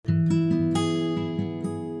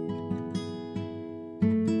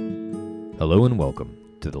Hello and welcome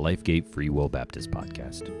to the LifeGate Free Will Baptist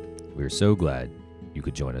Podcast. We are so glad you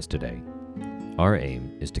could join us today. Our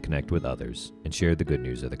aim is to connect with others and share the good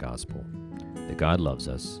news of the gospel, that God loves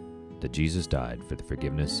us, that Jesus died for the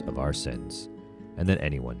forgiveness of our sins, and that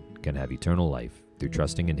anyone can have eternal life through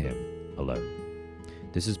trusting in Him alone.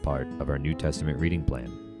 This is part of our New Testament reading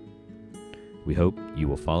plan. We hope you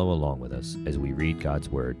will follow along with us as we read God's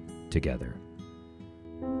Word together.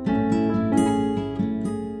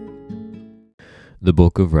 The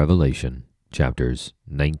Book of Revelation, chapters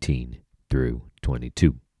 19 through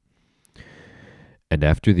 22. And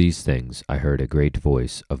after these things I heard a great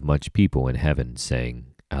voice of much people in heaven saying,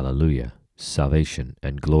 Alleluia, salvation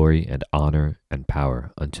and glory and honor and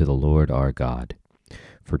power unto the Lord our God.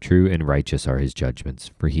 For true and righteous are his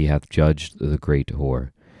judgments, for he hath judged the great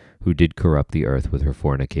whore, who did corrupt the earth with her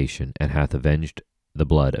fornication, and hath avenged the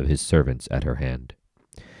blood of his servants at her hand.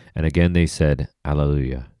 And again they said,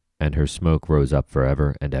 Alleluia. And her smoke rose up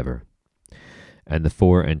forever and ever. And the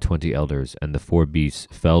 24 elders and the 4 beasts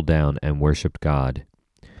fell down and worshipped God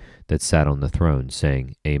that sat on the throne,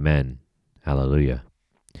 saying, Amen, Hallelujah.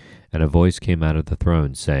 And a voice came out of the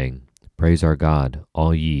throne, saying, Praise our God,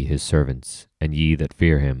 all ye his servants, and ye that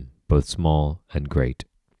fear him, both small and great.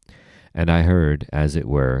 And I heard, as it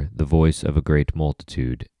were, the voice of a great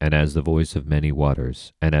multitude, and as the voice of many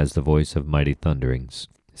waters, and as the voice of mighty thunderings,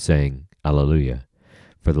 saying, Alleluia.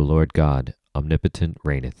 For the Lord God omnipotent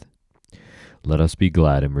reigneth. Let us be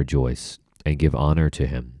glad and rejoice, and give honor to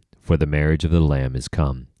him, for the marriage of the Lamb is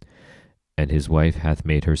come, and his wife hath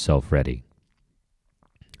made herself ready.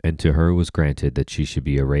 And to her was granted that she should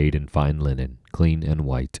be arrayed in fine linen, clean and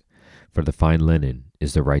white, for the fine linen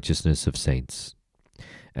is the righteousness of saints.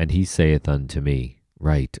 And he saith unto me,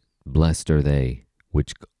 Right, blessed are they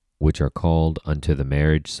which are called unto the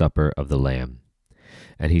marriage supper of the Lamb.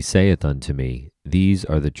 And he saith unto me, These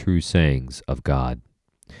are the true sayings of God.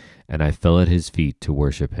 And I fell at his feet to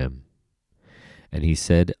worship him. And he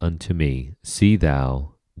said unto me, See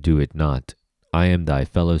thou do it not. I am thy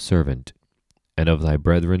fellow servant, and of thy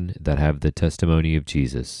brethren that have the testimony of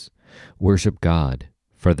Jesus. Worship God,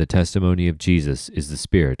 for the testimony of Jesus is the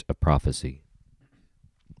spirit of prophecy.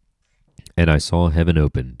 And I saw heaven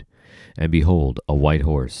opened, and behold, a white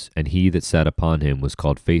horse, and he that sat upon him was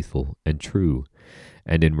called Faithful and True,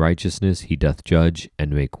 and in righteousness he doth judge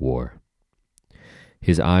and make war.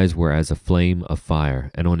 His eyes were as a flame of fire,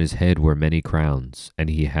 and on his head were many crowns, and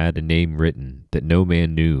he had a name written that no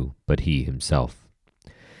man knew but he himself.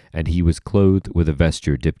 And he was clothed with a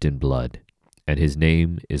vesture dipped in blood, and his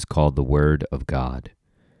name is called the Word of God.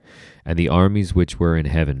 And the armies which were in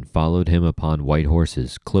heaven followed him upon white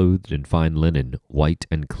horses, clothed in fine linen, white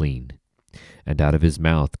and clean. And out of his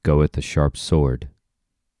mouth goeth a sharp sword,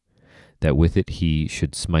 that with it he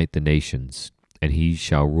should smite the nations, and he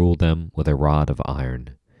shall rule them with a rod of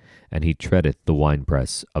iron. And he treadeth the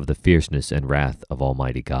winepress of the fierceness and wrath of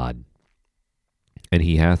Almighty God. And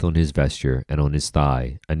he hath on his vesture and on his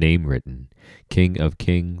thigh a name written, King of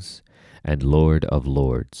Kings and Lord of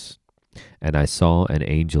Lords. And I saw an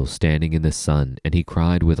angel standing in the sun, and he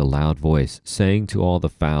cried with a loud voice, saying to all the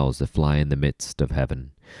fowls that fly in the midst of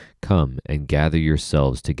heaven, Come and gather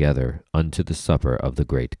yourselves together unto the supper of the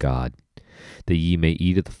great God, that ye may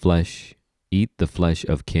eat the flesh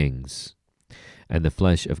of kings, and the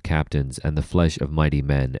flesh of captains, and the flesh of mighty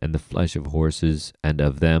men, and the flesh of horses, and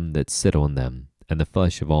of them that sit on them, and the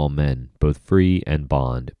flesh of all men, both free and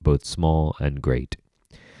bond, both small and great.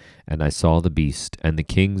 And I saw the beast, and the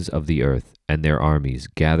kings of the earth, and their armies,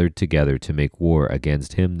 gathered together to make war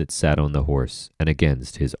against him that sat on the horse, and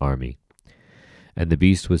against his army. And the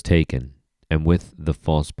beast was taken, and with the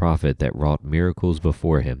false prophet that wrought miracles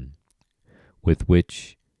before him, with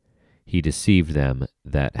which he deceived them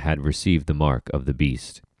that had received the mark of the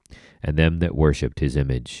beast, and them that worshipped his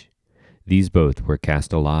image. These both were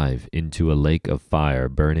cast alive into a lake of fire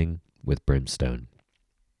burning with brimstone.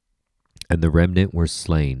 And the remnant were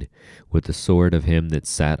slain with the sword of him that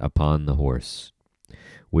sat upon the horse,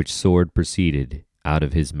 which sword proceeded out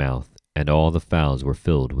of his mouth, and all the fowls were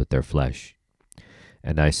filled with their flesh.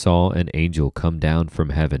 And I saw an angel come down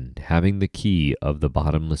from heaven, having the key of the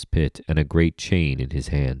bottomless pit and a great chain in his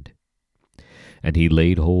hand. And he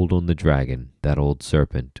laid hold on the dragon, that old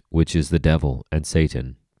serpent, which is the devil and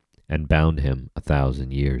Satan, and bound him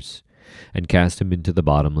 1,000 years, and cast him into the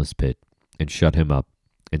bottomless pit, and shut him up,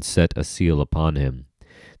 and set a seal upon him,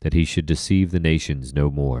 that he should deceive the nations no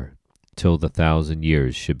more, till the 1,000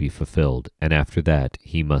 years should be fulfilled, and after that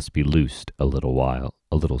he must be loosed a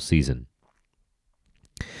little season.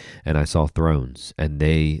 And I saw thrones, and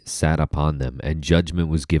they sat upon them, and judgment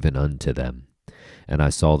was given unto them. And I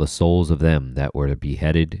saw the souls of them that were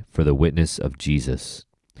beheaded for the witness of Jesus,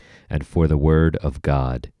 and for the word of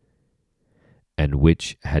God, and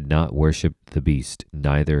which had not worshipped the beast,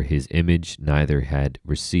 neither his image, neither had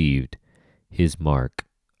received his mark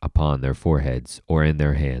upon their foreheads or in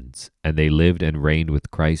their hands. And they lived and reigned with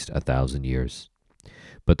Christ 1,000 years.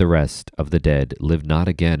 But the rest of the dead lived not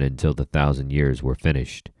again until the 1,000 years were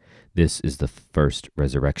finished. This is the first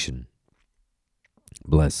resurrection.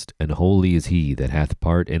 Blessed and holy is he that hath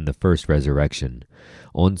part in the first resurrection.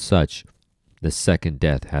 On such the second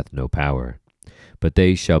death hath no power. But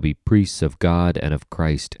they shall be priests of God and of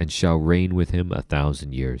Christ, and shall reign with him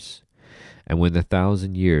 1,000 years. And when the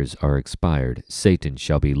 1,000 years are expired, Satan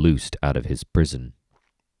shall be loosed out of his prison,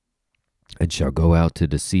 and shall go out to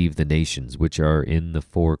deceive the nations which are in the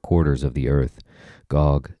four quarters of the earth,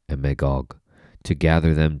 Gog and Magog, to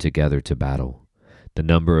gather them together to battle, the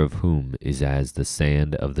number of whom is as the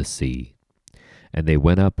sand of the sea. And they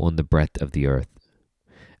went up on the breadth of the earth,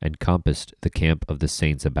 and compassed the camp of the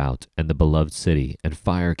saints about, and the beloved city, and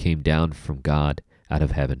fire came down from God out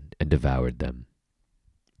of heaven, and devoured them.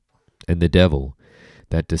 And the devil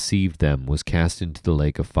that deceived them was cast into the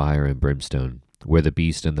lake of fire and brimstone, where the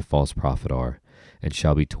beast and the false prophet are, and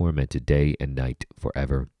shall be tormented day and night for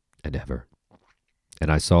ever and ever.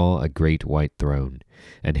 And I saw a great white throne,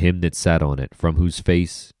 and him that sat on it, from whose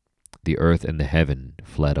face the earth and the heaven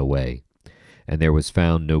fled away, and there was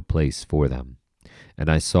found no place for them. And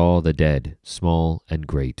I saw the dead, small and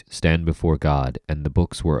great, stand before God, and the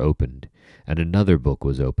books were opened. And another book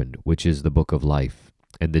was opened, which is the book of life.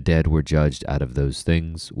 And the dead were judged out of those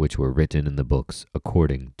things which were written in the books,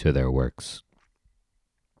 according to their works.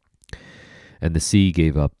 And the sea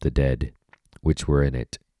gave up the dead which were in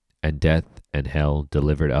it, and death and hell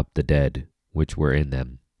delivered up the dead which were in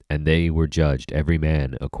them, and they were judged every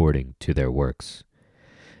man according to their works.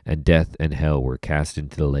 And death and hell were cast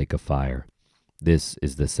into the lake of fire. This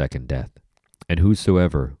is the second death. And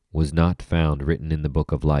whosoever was not found written in the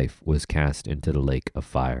book of life was cast into the lake of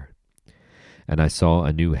fire. And I saw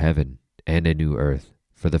a new heaven and a new earth,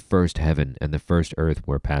 for the first heaven and the first earth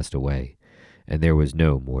were passed away, and there was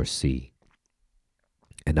no more sea.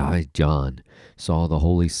 And I, John, saw the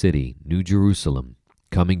holy city, New Jerusalem,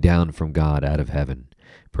 coming down from God out of heaven,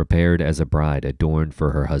 prepared as a bride adorned for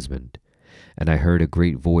her husband. And I heard a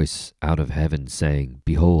great voice out of heaven saying,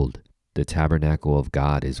 Behold, the tabernacle of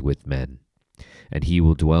God is with men, and he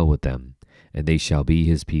will dwell with them, and they shall be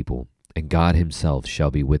his people, and God himself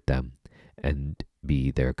shall be with them, and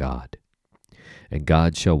be their God. And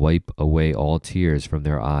God shall wipe away all tears from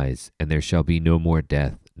their eyes, and there shall be no more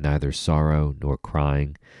death, neither sorrow nor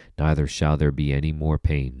crying, neither shall there be any more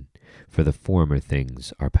pain, for the former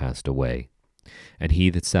things are passed away. And he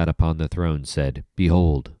that sat upon the throne said,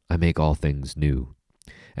 Behold, I make all things new.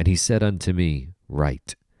 And he said unto me,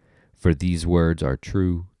 Write, for these words are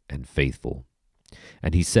true and faithful.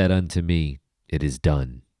 And he said unto me, It is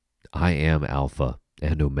done. I am Alpha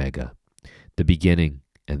and Omega, the beginning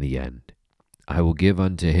and the end. I will give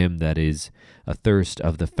unto him that is athirst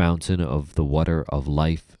of the fountain of the water of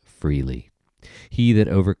life freely. He that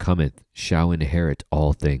overcometh shall inherit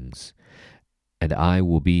all things, and I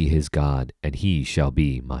will be his God, and he shall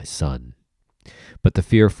be my son. But the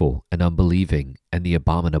fearful and unbelieving and the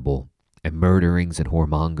abominable, and murderings and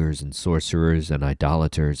whoremongers and sorcerers and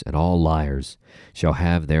idolaters and all liars shall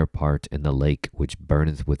have their part in the lake which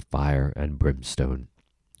burneth with fire and brimstone,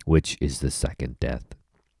 which is the second death.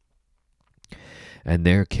 And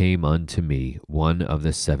there came unto me one of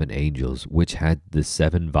the 7 angels, which had the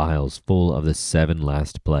 7 vials full of the 7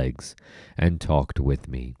 last plagues, and talked with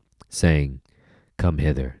me, saying, Come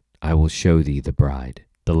hither, I will show thee the bride,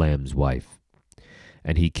 the Lamb's wife.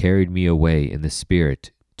 And he carried me away in the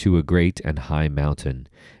spirit to a great and high mountain,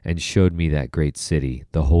 and showed me that great city,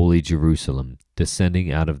 the holy Jerusalem,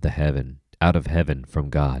 descending out of heaven from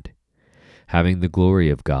God, having the glory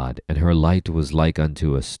of God, and her light was like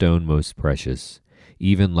unto a stone most precious,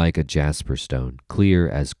 even like a jasper stone, clear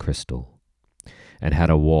as crystal, and had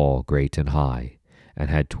a wall great and high, and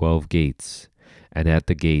had 12 gates, and at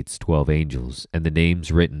the gates 12 angels, and the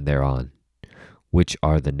names written thereon, which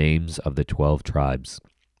are the names of the 12 tribes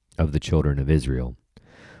of the children of Israel.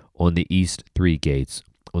 On the east 3 gates,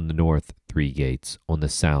 on the north 3 gates, on the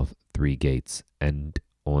south 3 gates, and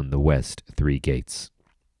on the west 3 gates.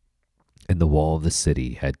 And the wall of the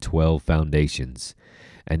city had 12 foundations,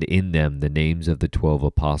 and in them the names of the 12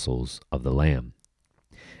 apostles of the Lamb.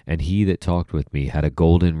 And he that talked with me had a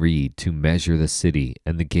golden reed to measure the city,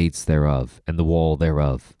 and the gates thereof, and the wall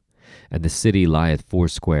thereof. And the city lieth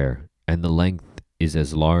foursquare, and the length is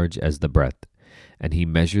as large as the breadth. And he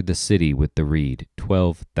measured the city with the reed,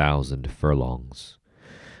 12,000 furlongs.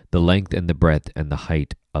 The length and the breadth and the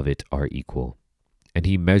height of it are equal. And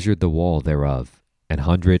he measured the wall thereof,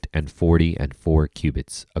 144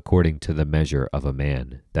 cubits, according to the measure of a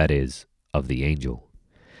man, that is, of the angel.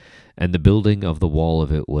 And the building of the wall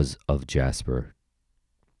of it was of jasper,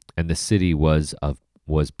 and the city was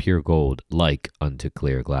pure gold, like unto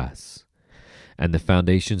clear glass. And the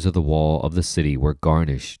foundations of the wall of the city were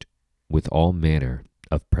garnished with all manner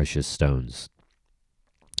of precious stones.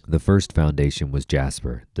 The first foundation was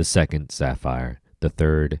jasper, the second sapphire, the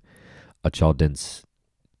third a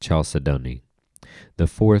chalcedony, the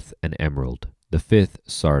fourth an emerald, the fifth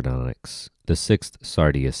sardonyx, the sixth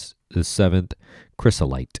sardius, the seventh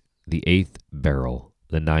chrysolite, the eighth beryl,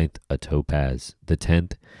 the ninth a topaz, the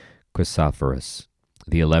 10th chrysoprase,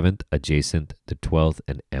 the 11th a jacinth, the 12th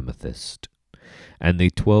an amethyst. And the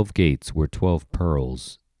 12 gates were 12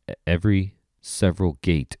 pearls. Every several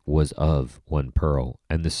gate was of one pearl,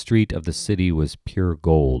 and the street of the city was pure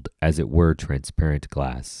gold, as it were transparent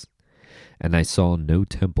glass. And I saw no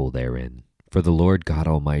temple therein, for the Lord God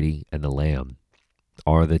Almighty and the Lamb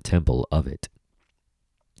are the temple of it.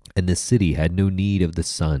 And the city had no need of the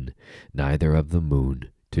sun, neither of the moon,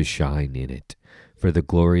 to shine in it, for the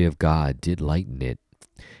glory of God did lighten it,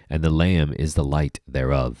 and the Lamb is the light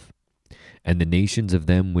thereof. And the nations of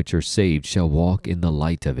them which are saved shall walk in the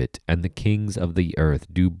light of it, and the kings of the earth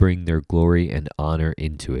do bring their glory and honor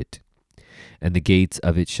into it. And the gates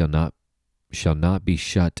of it shall not be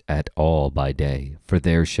shut at all by day, for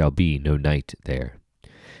there shall be no night there.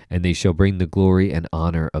 And they shall bring the glory and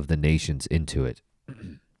honor of the nations into it.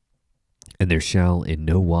 And there shall in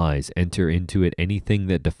no wise enter into it anything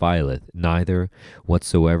that defileth, neither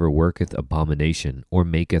whatsoever worketh abomination, or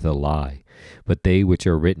maketh a lie, but they which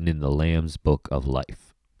are written in the Lamb's book of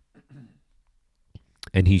life.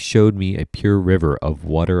 And he showed me a pure river of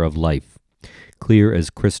water of life, clear as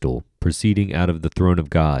crystal, proceeding out of the throne of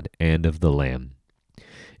God and of the Lamb.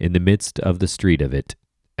 In the midst of the street of it,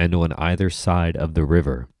 and on either side of the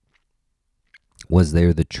river, was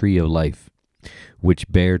there the tree of life,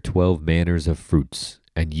 which bare 12 manners of fruits,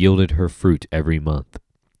 and yielded her fruit every month.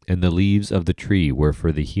 And the leaves of the tree were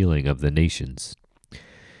for the healing of the nations.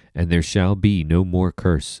 And there shall be no more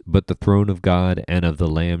curse, but the throne of God and of the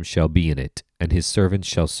Lamb shall be in it, and his servants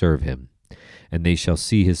shall serve him. And they shall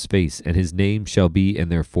see his face, and his name shall be in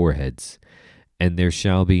their foreheads. And there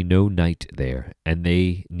shall be no night there, and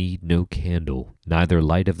they need no candle, neither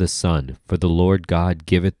light of the sun, for the Lord God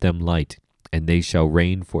giveth them light, and they shall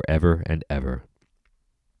reign for ever and ever.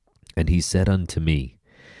 And he said unto me,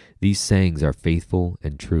 These sayings are faithful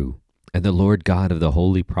and true. And the Lord God of the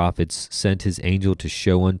holy prophets sent his angel to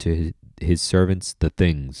show unto his servants the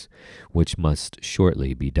things which must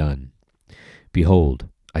shortly be done. Behold,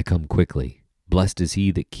 I come quickly. Blessed is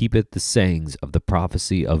he that keepeth the sayings of the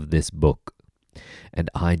prophecy of this book. And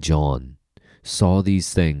I, John, saw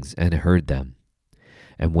these things and heard them.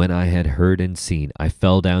 And when I had heard and seen, I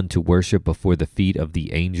fell down to worship before the feet of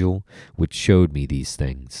the angel which showed me these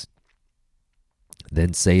things.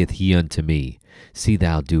 Then saith he unto me, See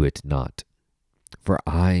thou do it not. For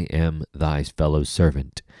I am thy fellow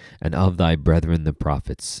servant, and of thy brethren the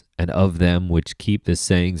prophets, and of them which keep the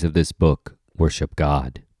sayings of this book, worship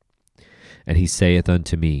God. And he saith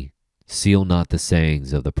unto me, Seal not the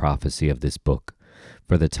sayings of the prophecy of this book,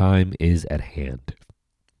 for the time is at hand.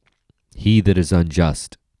 He that is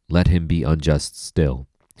unjust, let him be unjust still.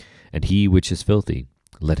 And he which is filthy,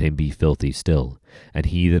 let him be filthy still. And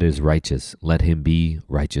he that is righteous, let him be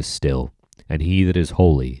righteous still. And he that is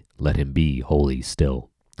holy, let him be holy still.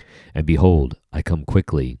 And behold, I come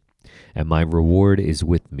quickly, and my reward is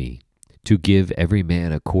with me, to give every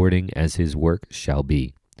man according as his work shall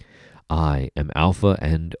be. I am Alpha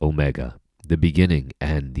and Omega, the beginning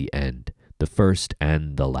and the end, the first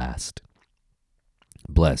and the last.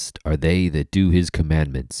 Blessed are they that do his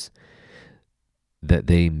commandments, that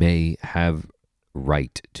they may have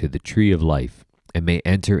right to the tree of life, and may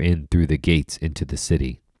enter in through the gates into the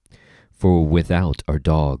city. For without are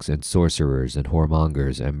dogs, and sorcerers, and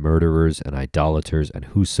whoremongers, and murderers, and idolaters, and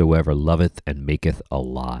whosoever loveth and maketh a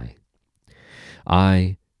lie.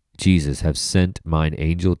 I, Jesus, have sent mine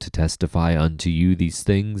angel to testify unto you these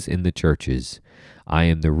things in the churches. I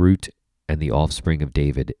am the root and the offspring of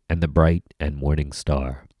David, and the bright and morning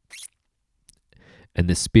star. And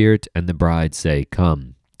the Spirit and the bride say,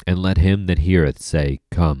 Come. And let him that heareth say,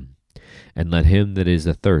 Come. And let him that is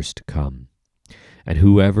athirst come. And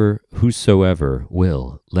whosoever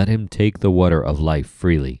will, let him take the water of life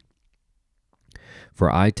freely. For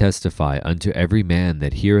I testify unto every man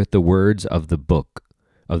that heareth the words of the book,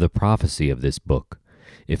 of the prophecy of this book.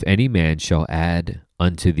 If any man shall add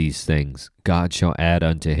unto these things, God shall add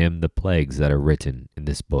unto him the plagues that are written in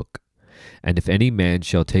this book. And if any man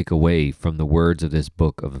shall take away from the words of this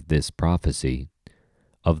book of this prophecy,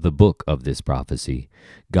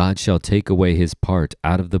 God shall take away his part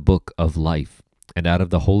out of the book of life, and out of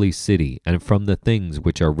the holy city, and from the things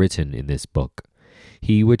which are written in this book.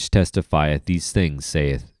 He which testifieth these things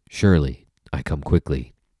saith, Surely I come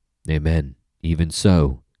quickly. Amen. Even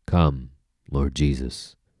so, come, Lord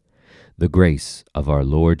Jesus. The grace of our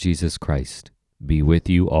Lord Jesus Christ be with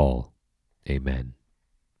you all. Amen.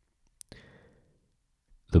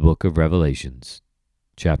 The Book of Revelations,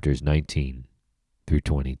 chapters 19 through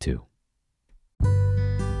 22.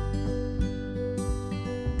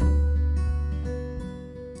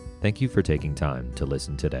 Thank you for taking time to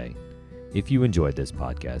listen today. If you enjoyed this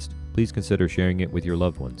podcast, please consider sharing it with your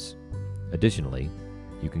loved ones. Additionally,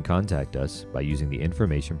 you can contact us by using the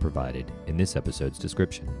information provided in this episode's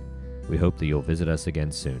description. We hope that you'll visit us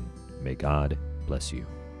again soon. May God bless you.